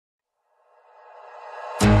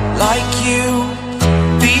like you,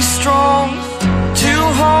 be strong to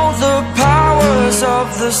hold the powers of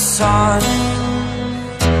the sun.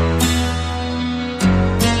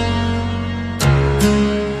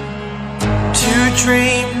 To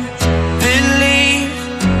dream, believe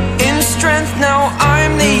in strength, now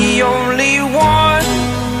I'm the only one,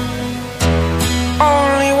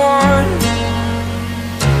 only one.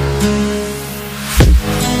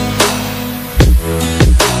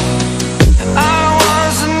 I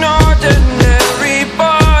was an ordinary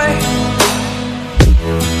boy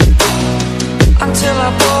until I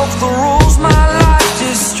broke the rules, my life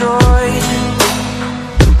destroyed,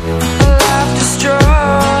 a life destroyed.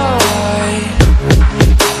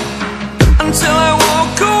 Until I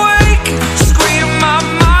woke awake, scream my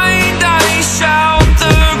mind, I shout,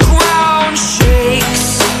 the ground shakes.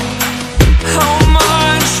 How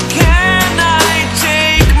much can I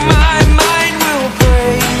take? My mind will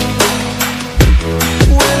break.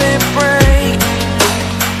 Will it break?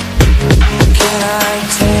 Can I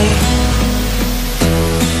take?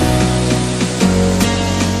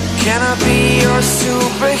 Can I be your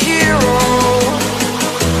superhero?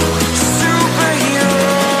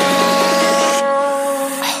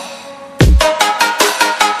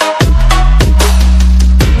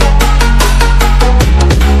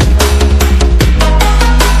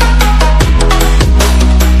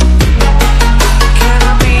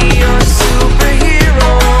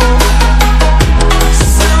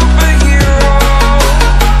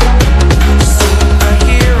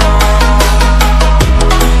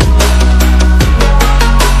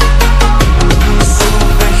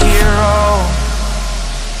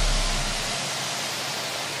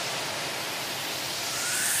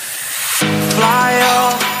 Fly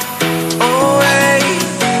away.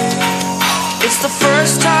 It's the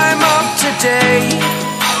first time of today.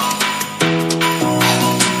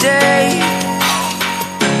 Today.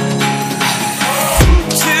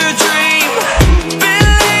 To dream,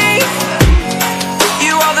 believe.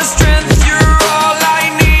 You are the strength, you're all I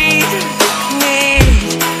need.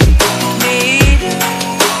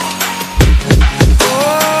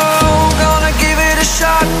 Oh, gonna give it a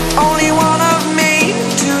shot. Only one of me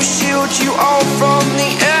to shield you all from the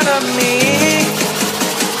enemy.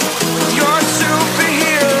 You're a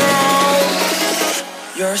superhero.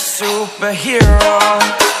 You're a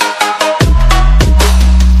superhero.